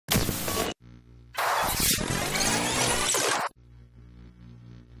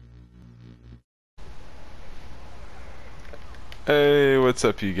Hey, what's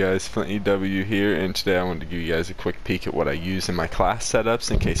up you guys? FlintEW here, and today I wanted to give you guys a quick peek at what I use in my class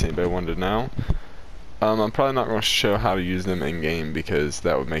setups in case anybody wanted to know. I'm probably not going to show how to use them in game because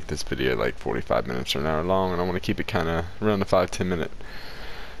that would make this video like 45 minutes or an hour long, and I want to keep it kind of around the 5-10 minute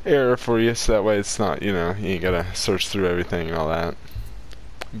era for you so that way it's not, you ain't gotta search through everything and all that.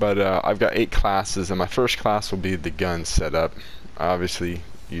 But I've got 8 classes, and my first class will be the gun setup. I obviously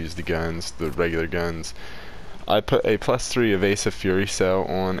use the guns, the regular guns. I put a +3 evasive fury cell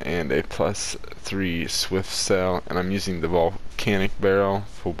on and a +3 swift cell, and I'm using the volcanic barrel,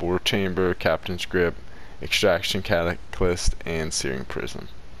 full bore chamber, captain's grip, extraction catalyst, and searing prism.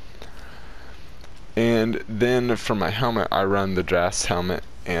 And then for my helmet, I run the Drast helmet,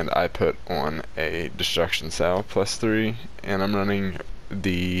 and I put on a destruction cell +3, and I'm running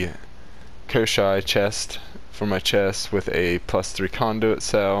the Koshai chest for my chest with a +3 conduit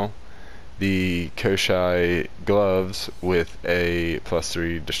cell, the Koshai gloves with a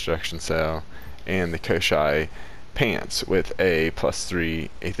 +3 destruction cell, and the Koshai pants with a +3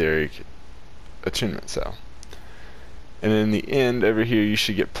 etheric attunement cell. And in the end, over here, you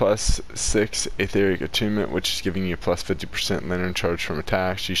should get +6 etheric attunement, which is giving you +50% lantern charge from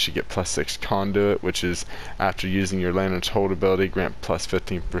attacks. You should get +6 conduit, which is after using your lantern's hold ability, grant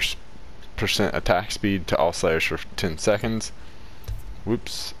 +15% attack speed to all slayers for 10 seconds.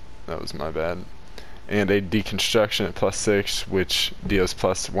 Whoops. That was my bad. And a deconstruction at +6, which deals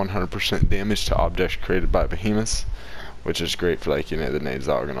 +100% damage to objects created by behemoths, which is great for like the nade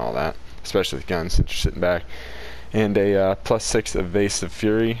zog and all that, especially with guns since you're sitting back. And a +6 evasive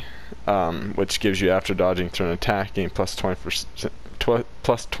fury, which gives you after dodging through an attack, gain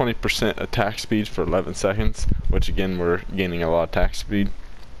 +20% attack speed for 11 seconds, which again we're gaining a lot of attack speed.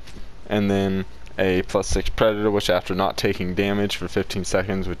 And then a +6 predator, which after not taking damage for 15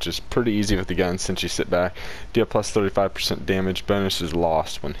 seconds, which is pretty easy with the gun since you sit back, deal +35% damage, bonus is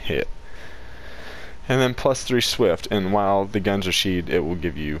lost when hit. And then +3 swift, and while the guns are sheathed, it will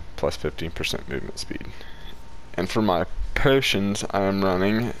give you +15% movement speed. And for my potions, I am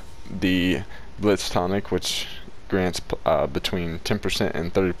running the Blitz tonic, which grants between 10%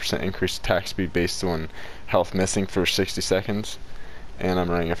 and 30% increased attack speed based on health missing for 60 seconds. And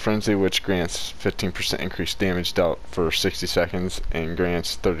I'm running a frenzy, which grants 15% increased damage dealt for 60 seconds and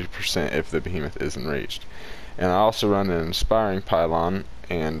grants 30% if the behemoth is enraged. And I also run an inspiring pylon,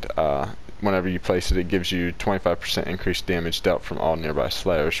 and whenever you place it, it gives you 25% increased damage dealt from all nearby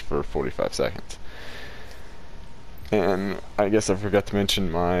slayers for 45 seconds. And I guess I forgot to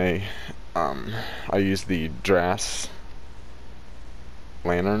mention my I use the Drast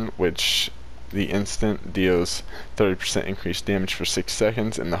lantern, which the instant deals 30% increased damage for 6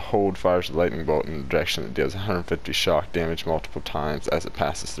 seconds, and the hold fires a lightning bolt in the direction that deals 150 shock damage multiple times as it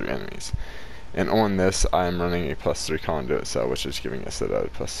passes through enemies. And on this, I am running a +3 conduit cell, which is giving us that other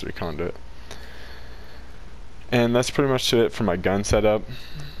 +3 conduit. And that's pretty much it for my gun setup.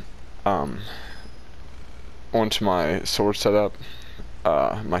 Onto my sword setup.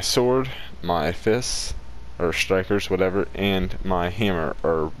 My sword, my fists, or strikers, whatever, and my hammer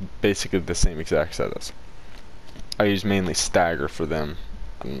are basically the same exact setups. I use mainly stagger for them.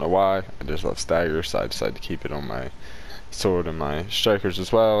 I don't know why, I just love stagger, so I decided to keep it on my sword and my strikers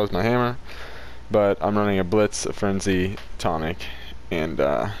as well as my hammer. But I'm running a blitz, a frenzy, tonic, and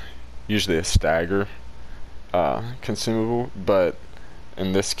usually a stagger consumable, but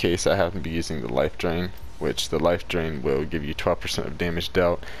in this case I happen to be using the life drain, which the life drain will give you 12% of damage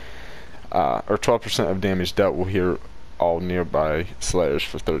dealt, or 12% of damage dealt will heal all nearby slayers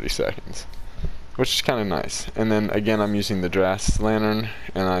for 30 seconds, which is kind of nice. And then again, I'm using the Drast lantern,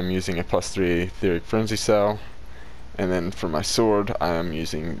 and I'm using a +3 etheric frenzy cell. And then for my sword, I am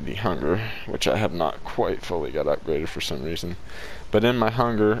using the hunger, which I have not quite fully got upgraded for some reason. But in my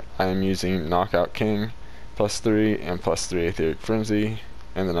hunger, I am using Knockout King +3 and +3 etheric frenzy.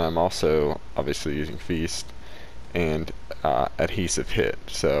 And then I'm also obviously using feast and adhesive hit,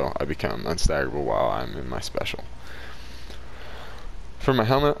 so I become unstaggerable while I'm in my special. For my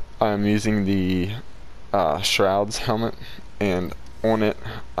helmet, I'm using the Shroud's helmet, and on it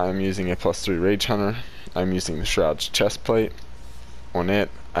I'm using a +3 Rage Hunter. I'm using the Shroud's chest plate. On it,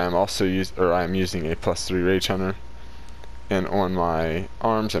 I'm using a +3 Rage Hunter, and on my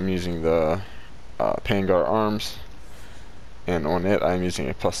arms I'm using the Pangar arms, and on it I'm using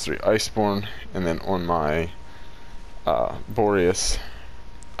a +3 Iceborne, and then on my Boreas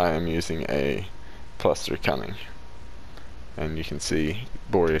I am using a +3 Cunning. And you can see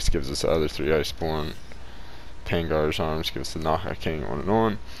Boreas gives us the other 3 Iceborne, Pangar's arms gives us the Knockout King, on and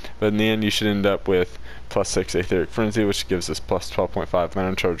on. But in the end, you should end up with +6 Aetheric Frenzy, which gives us +12.5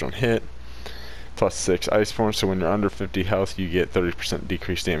 Lantern Charge on hit, plus 6 Iceborne, so when you're under 50 health you get 30%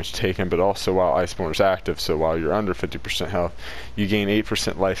 decreased damage taken, but also while Iceborne is active, so while you're under 50% health, you gain 8%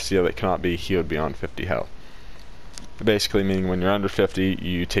 lifesteal that cannot be healed beyond 50 health. Basically meaning when you're under 50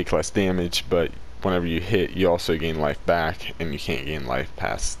 you take less damage, but whenever you hit you also gain life back, and you can't gain life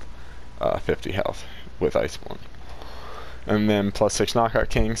past 50 health with Iceborne. And then plus 6 Knockout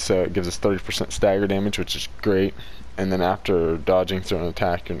King, so it gives us 30% stagger damage, which is great. And then after dodging through an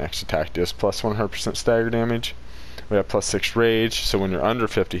attack, your next attack deals plus 100% stagger damage. We have plus 6 Rage, so when you're under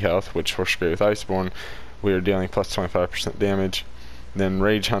 50 health, which works great with Iceborne, we are dealing plus 25% damage. Then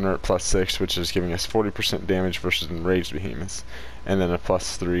Rage Hunter at plus 6, which is giving us 40% damage versus Enraged Behemoths. And then a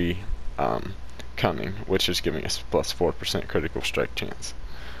plus 3 Cunning, which is giving us plus 4% critical strike chance.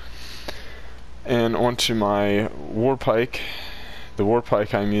 And onto my Warpike. The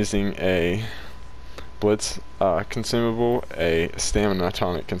Warpike, I'm using a Blitz consumable, a Stamina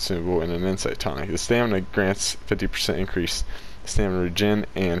tonic consumable, and an Insight tonic. The Stamina grants 50% increased stamina regen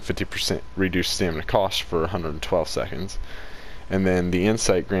and 50% reduced stamina cost for 112 seconds. And then the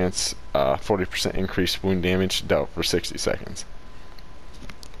Insight grants 40% increased wound damage dealt for 60 seconds.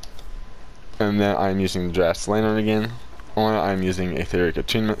 And then I'm using the Draft's Lantern again. On it, I'm using Aetheric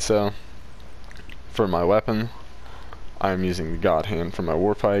Attunement Cell. For my weapon, I'm using the God Hand for my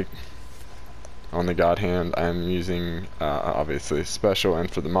Warpike. On the God Hand, I'm using obviously special, and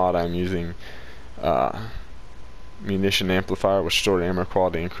for the mod, I'm using Munition Amplifier, which stored ammo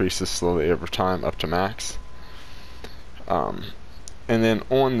quality increases slowly over time up to max. And then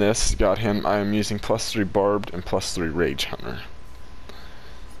on this God Hand, I'm using plus 3 Barbed and plus 3 Rage Hunter.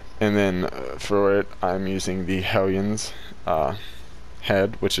 And then for it, I'm using the Hellions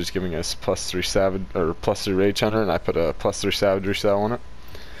head, which is giving us plus 3 Savage or plus 3 Rage Hunter, and I put a plus 3 Savagery cell on it.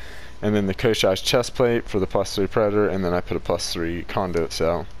 And then the Koshai's chest plate for the plus 3 Predator, and then I put a plus 3 Conduit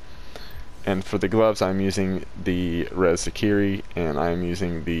cell. And for the gloves, I'm using the Rez Zakiri, and I'm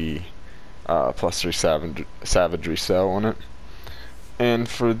using the plus 3 Savagery cell on it. And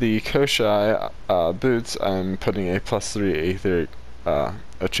for the Koshai boots, I'm putting a plus 3 Aetheric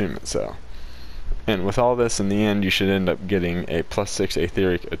Attunement cell. And with all this, in the end, you should end up getting a plus 6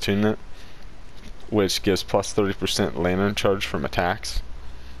 Aetheric Attunement, which gives plus 30% Lantern charge from attacks.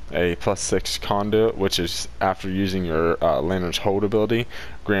 A plus 6 Conduit, which is after using your Lantern's hold ability,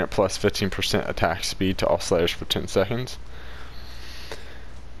 grant plus 15% attack speed to all slayers for 10 seconds.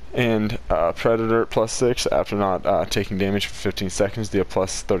 And Predator plus 6, after not taking damage for 15 seconds, deal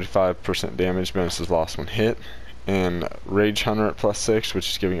plus 35% damage, bonuses lost when hit. And Rage Hunter at plus 6, which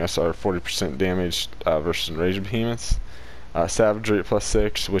is giving us our 40% damage versus Enraged Behemoths. Savagery at plus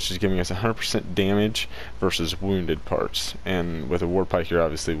 6, which is giving us 100% damage versus wounded parts. And with a Warpike, you're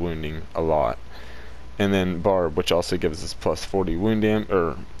obviously wounding a lot. And then Barb, which also gives us plus 40 wound damage,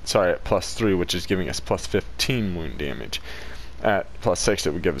 or sorry, at plus 3, which is giving us plus 15 wound damage. At plus 6,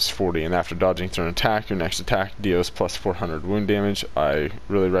 it would give us 40, and after dodging through an attack, your next attack deals plus 400 wound damage. I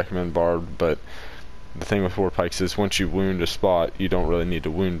really recommend Barb, but the thing with Warpikes is once you wound a spot, you don't really need to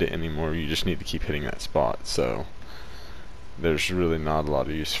wound it anymore, you just need to keep hitting that spot, so there's really not a lot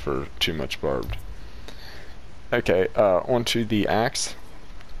of use for too much Barbed. Okay, onto the axe.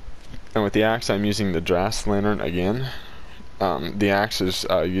 And with the axe, I'm using the Draft's Lantern again. The axe is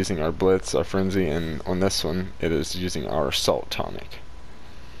using our Blitz, our Frenzy, and on this one, it is using our Assault Tonic.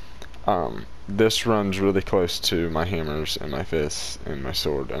 This runs really close to my hammers and my fists and my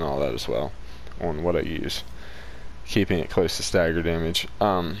sword and all that as well on what I use, keeping it close to stagger damage.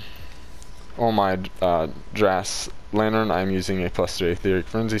 On my Draft's Lantern, I'm using a plus 3 Aetheric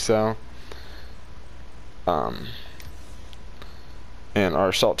Frenzy cell. And our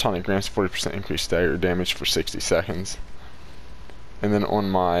Assault Tonic grants 40% increased stagger damage for 60 seconds. And then on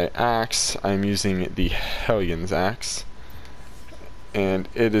my axe, I'm using the Hellions axe, and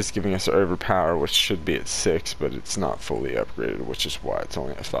it is giving us our Overpower, which should be at 6, but it's not fully upgraded, which is why it's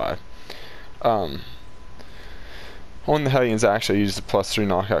only at 5. On the Hellions axe, I use the plus 3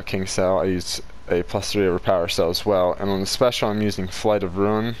 Knockout King cell. I use a plus 3 Overpower cell as well, and on the special, I'm using Flight of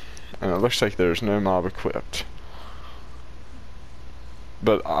Ruin, and it looks like there's no mob equipped.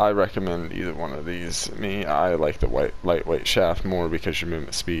 But I recommend either one of these. I like the lightweight shaft more because your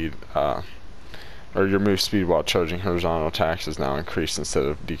movement speed, or your move speed while charging horizontal attacks is now increased instead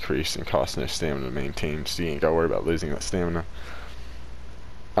of decreased, and costs no stamina to maintain, so you ain't gotta worry about losing that stamina.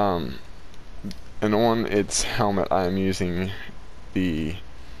 And on its helmet, I am using the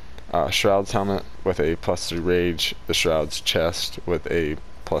Shroud's helmet with a plus 3 Rage, the Shroud's chest with a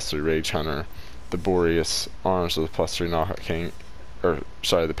plus 3 Rage Hunter, the Boreas arms with a plus 3 Knockout King, or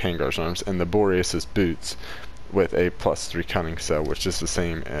sorry, the Pangar's arms, and the Boreas's boots with a plus 3 Cunning cell, which is the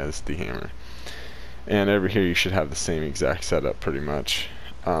same as the hammer. And over here you should have the same exact setup pretty much.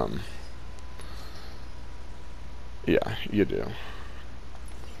 Yeah, you do.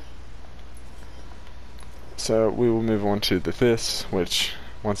 So we will move on to the fists, which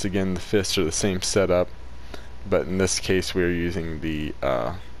once again the fists are the same setup, but in this case we are using the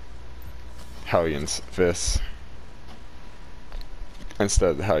Hellions fists instead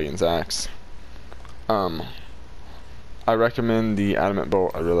of the Hellions axe. I recommend the adamant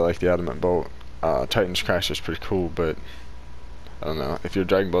bolt. I really like the adamant bolt. Titan's Crash is pretty cool, but I don't know, if you're a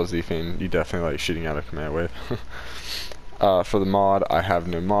Dragon Ball Z fan, you definitely like shooting out a command wave. For the mod, I have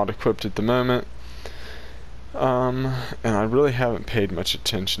no mod equipped at the moment. And I really haven't paid much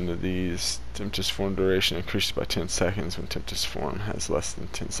attention to these. Tempest Form duration increased by 10 seconds when Tempest Form has less than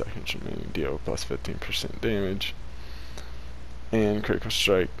 10 seconds remaining. Deal plus 15% damage. And critical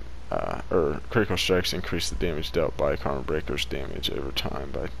strike, critical strikes increase the damage dealt by Karma Breaker's damage over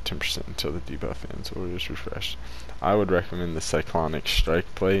time by 10% until the debuff ends or is refreshed. I would recommend the Cyclonic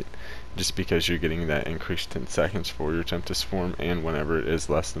Strike Plate, just because you're getting that increased 10 seconds for your Tempest Form, and whenever it is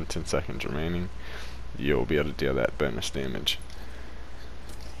less than 10 seconds remaining, you'll be able to deal that bonus damage.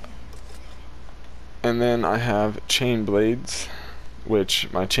 And then I have Chain Blades,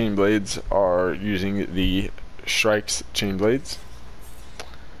 which my Chain Blades are using the Strikes Chain Blades.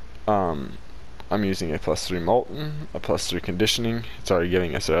 I'm using a +3 Molten, a +3 Conditioning. It's already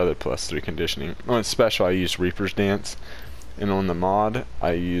giving us our other +3 Conditioning. On special I use Reaper's Dance, and on the mod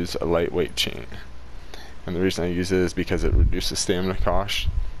I use a lightweight chain. And the reason I use it is because it reduces stamina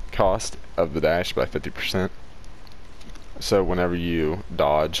cost of the dash by 50%. So whenever you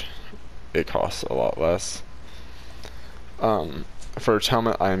dodge, it costs a lot less. For its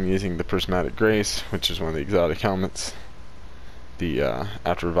helmet, I am using the Prismatic Grace, which is one of the exotic helmets.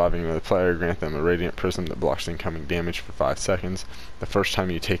 After reviving another player, grant them a Radiant Prism that blocks incoming damage for 5 seconds. The first time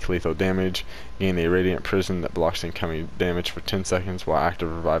you take lethal damage, gain a Radiant Prism that blocks incoming damage for 10 seconds, while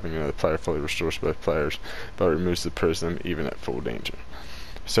active reviving another player fully restores both players, but removes the prism even at full danger.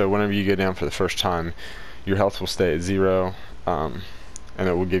 So whenever you go down for the first time, your health will stay at 0, and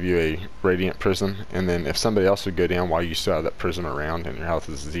it will give you a Radiant Prism, and then if somebody else would go down while you still have that prism around and your health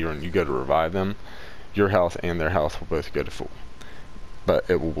is 0 and you go to revive them, your health and their health will both go to full, but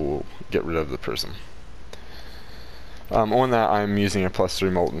it will get rid of the prism. On that, I'm using a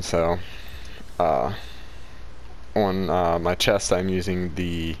 +3 Molten Cell. On my chest, I'm using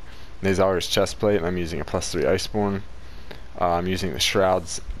the Nazaris chest plate, and I'm using a +3 Iceborne. I'm using the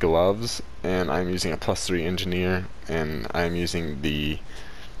Shroud's gloves, and I'm using a +3 Engineer, and I'm using the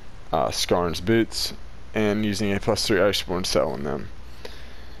Skarn's boots, and using a +3 Iceborne cell on them.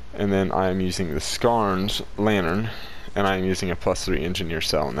 And then I'm using the Skarn's lantern, and I'm using a +3 Engineer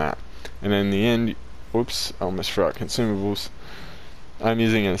cell on that. And in the end, whoops, I almost forgot consumables. I'm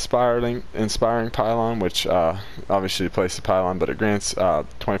using an Inspiring Pylon, which obviously replaces the pylon, but it grants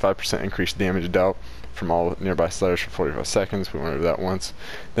 25% increased damage dealt from all nearby slayers for 45 seconds. We went over that once.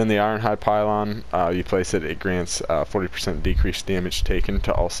 Then the Ironhide Pylon, you place it, it grants 40% decreased damage taken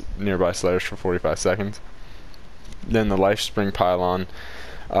to all nearby slayers for 45 seconds. Then the Lifespring Pylon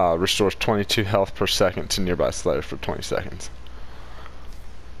restores 22 health per second to nearby slayers for 20 seconds.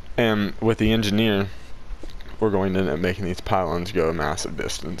 And with the Engineer, we're going to end up making these pylons go a massive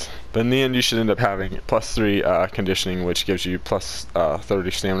distance. But in the end, you should end up having +3 Conditioning, which gives you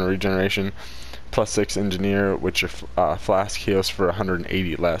 +30 stamina regeneration, +6 Engineer, which your flask heals for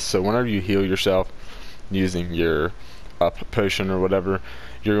 180 less. So whenever you heal yourself using your up potion or whatever,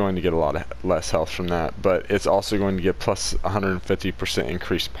 you're going to get a lot less health from that. But it's also going to get plus 150%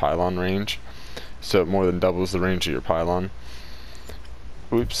 increased pylon range, so it more than doubles the range of your pylon.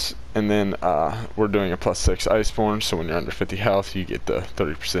 Oops. And then we're doing a +6 Iceborne, so when you're under 50 health, you get the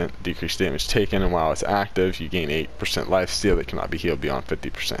 30% decreased damage taken, and while it's active, you gain 8% lifesteal that cannot be healed beyond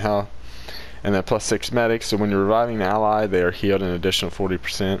 50% health. And then +6 Medic, so when you're reviving an ally, they are healed an additional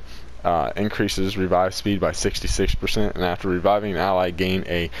 40%, increases revive speed by 66%, and after reviving an ally, gain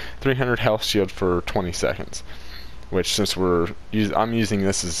a 300 health shield for 20 seconds. Which, since I'm using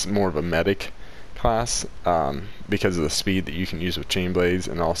this as more of a medic class, because of the speed that you can use with chain blades,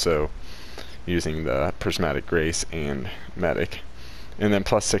 and also using the Prismatic Grace and medic. And then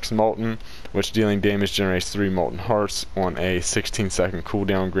 +6 Molten, which dealing damage generates 3 Molten Hearts on a 16-second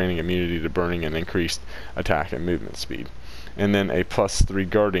cooldown, granting immunity to burning and increased attack and movement speed. And then a +3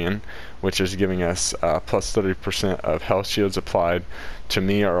 Guardian, which is giving us +30% of health shields applied to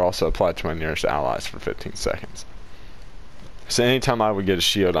me are also applied to my nearest allies for 15 seconds. So anytime I would get a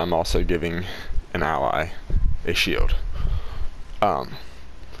shield, I'm also giving an ally a shield. And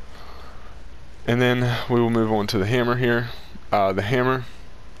then we will move on to the hammer here. The hammer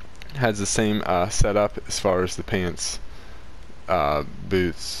Has the same setup as far as the pants,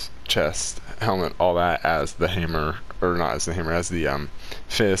 boots, chest, helmet, all that as the hammer, or not as the hammer, as the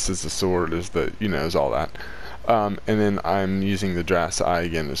fist, as the sword, as the, as all that. And then I'm using the Draft's Eye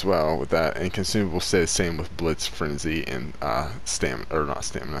again as well with that, and consumable stay the same with Blitz, Frenzy, and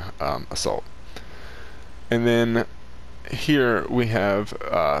Assault. And then here we have,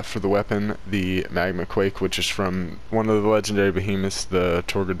 for the weapon, the Magma Quake, which is from one of the legendary behemoths, the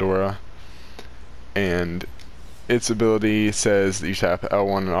Torgadora. And its ability says that you tap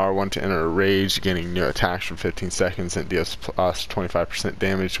L1 and R1 to enter a rage, gaining new attacks for 15 seconds, and deals plus 25%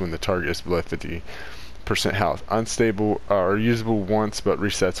 damage when the target is below 50% health. Unstable or usable once, but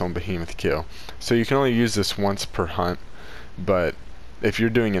resets on behemoth kill. So you can only use this once per hunt, but if you're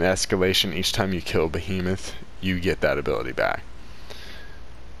doing an escalation each time you kill behemoth, you get that ability back.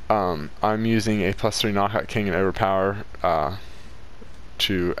 I'm using a +3 Knockout King and Overpower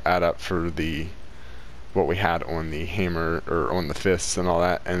to add up for the what we had on the hammer, or on the fists and all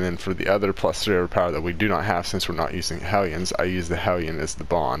that. And then for the other +3 Overpower that we do not have, since we're not using Hellions, I use the Hellion as the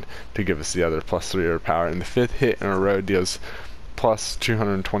bond to give us the other +3 Overpower. And the 5th hit in a row deals plus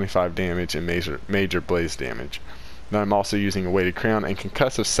 225 damage and major blaze damage. Then I'm also using a Weighted Crown, and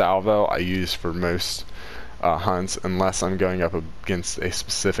Concussive Salvo I use for most hunts, unless I'm going up against a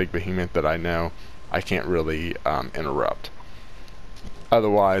specific behemoth that I know I can't really interrupt.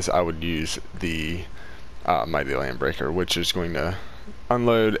 Otherwise, I would use the Mighty Landbreaker, which is going to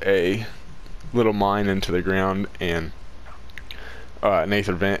unload a little mine into the ground and an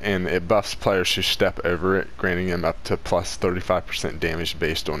Aether Vent, and it buffs players who step over it, granting them up to plus 35% damage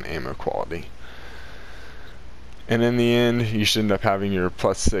based on ammo quality. And in the end, you should end up having your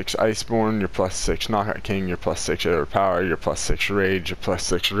 +6 Iceborne, your +6 Knockout King, your +6 Overpower, your +6 Rage, your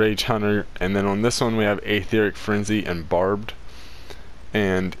 +6 Rage Hunter, and then on this one we have Aetheric Frenzy and Barbed.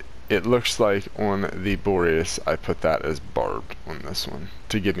 And it looks like on the Boreas I put that as Barbed on this one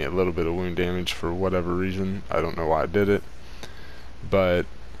to give me a little bit of wound damage for whatever reason. I don't know why I did it, but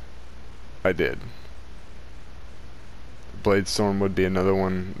I did. Bladestorm would be another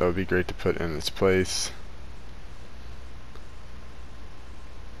one that would be great to put in its place.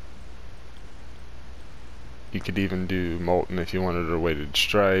 You could even do Molten if you wanted, or Weighted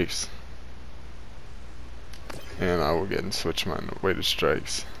Strikes. And I will get and switch mine to Weighted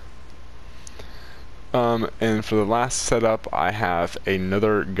Strikes. And for the last setup, I have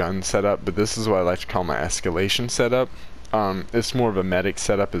another gun setup, but this is what I like to call my escalation setup. It's more of a medic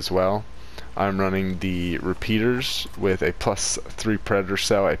setup as well. I'm running the repeaters with a +3 Predator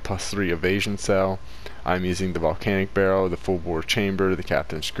cell, a +3 Evasion cell. I'm using the Volcanic Barrel, the Full Bore Chamber, the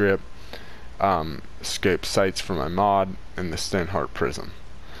Captain's Grip, scope sights for my mod, and the Stoneheart Prism.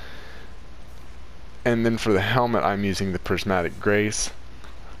 And then for the helmet, I'm using the Prismatic Grace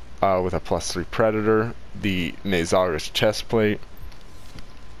with a +3 Predator, the Nasaurus chestplate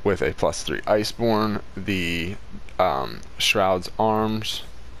with a +3 Iceborne, the Shroud's Arms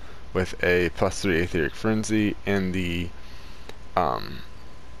with a +3 Aetheric Frenzy, and the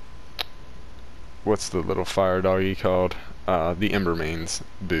what's the little fire doggy called? The Embermane's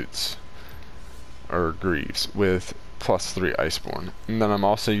boots or greaves with +3 Iceborne. And then I'm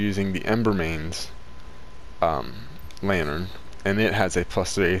also using the Embermane's lantern, and it has a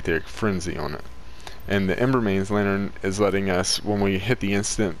 +3 Aetheric Frenzy on it. And the Embermane's lantern is letting us, when we hit the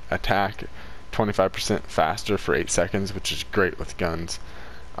instant attack, 25% faster for 8 seconds, which is great with guns.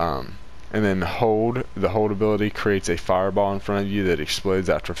 And then the hold ability creates a fireball in front of you that explodes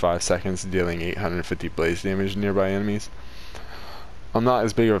after 5 seconds, dealing 850 blaze damage to nearby enemies. I'm not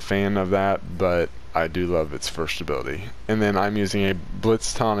as big of a fan of that, but I do love its first ability. And then I'm using a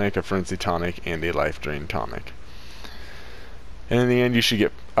Blitz tonic, a Frenzy tonic, and a Life Drain tonic. And in the end, you should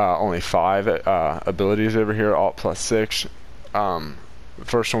get only 5 abilities over here, alt +6. The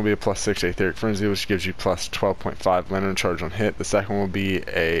first one will be a +6 Aetheric Frenzy, which gives you plus 12.5 Lantern Charge on hit. The second one will be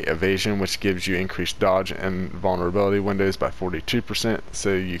a Evasion, which gives you increased dodge and vulnerability windows by 42%,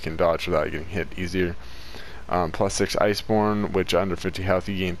 so you can dodge without getting hit easier. +6 Iceborne, which under 50 health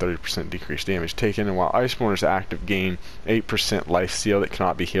you gain 30% decreased damage taken, and while Iceborne is active, gain 8% life steal that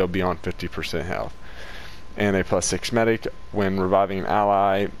cannot be healed beyond 50% health. And a +6 Medic, when reviving an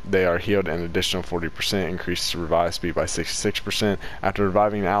ally, they are healed an additional 40%, increased revive speed by 66%. After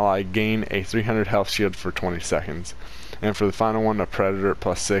reviving an ally, gain a 300 health shield for 20 seconds. And for the final one, a Predator at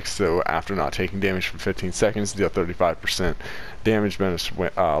 +6, so after not taking damage for 15 seconds, deal 35% damage bonus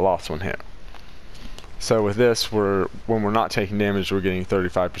loss when hit. So with this, when we're not taking damage, we're getting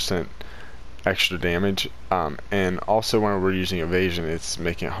 35% extra damage, and also when we're using Evasion, it's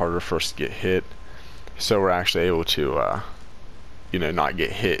making it harder for us to get hit. So we're actually able to you know, not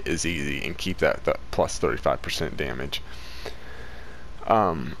get hit as easy and keep that plus 35% damage.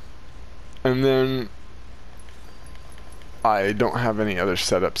 And then I don't have any other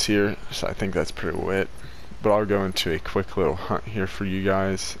setups here, so I think that's pretty it. But I'll go into a quick little hunt here for you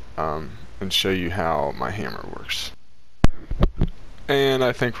guys and show you how my hammer works. And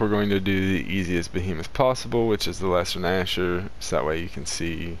I think we're going to do the easiest behemoth possible, which is the Lesser Gnasher, so that way you can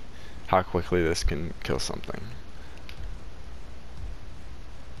see how quickly this can kill something.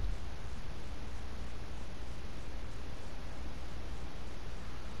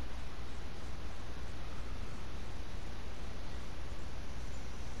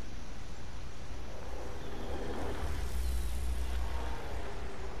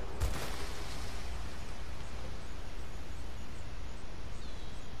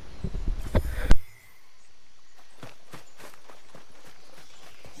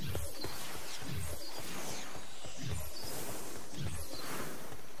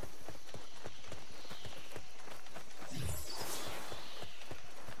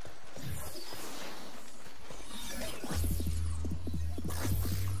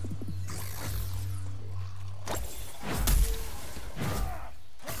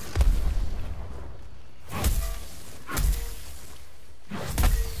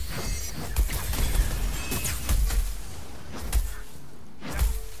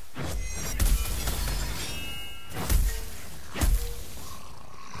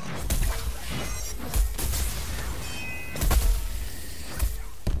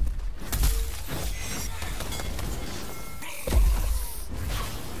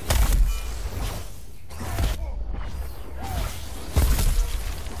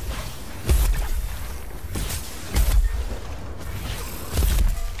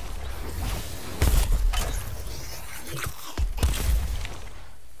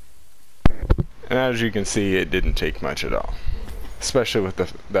 And as you can see, it didn't take much at all, especially with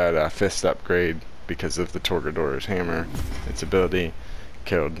that fist upgrade. Because of the Torgador's hammer, its ability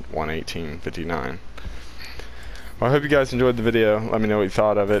killed 118.59. Well, I hope you guys enjoyed the video. Let me know what you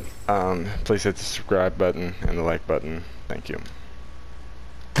thought of it. Please hit the subscribe button and the like button. Thank you.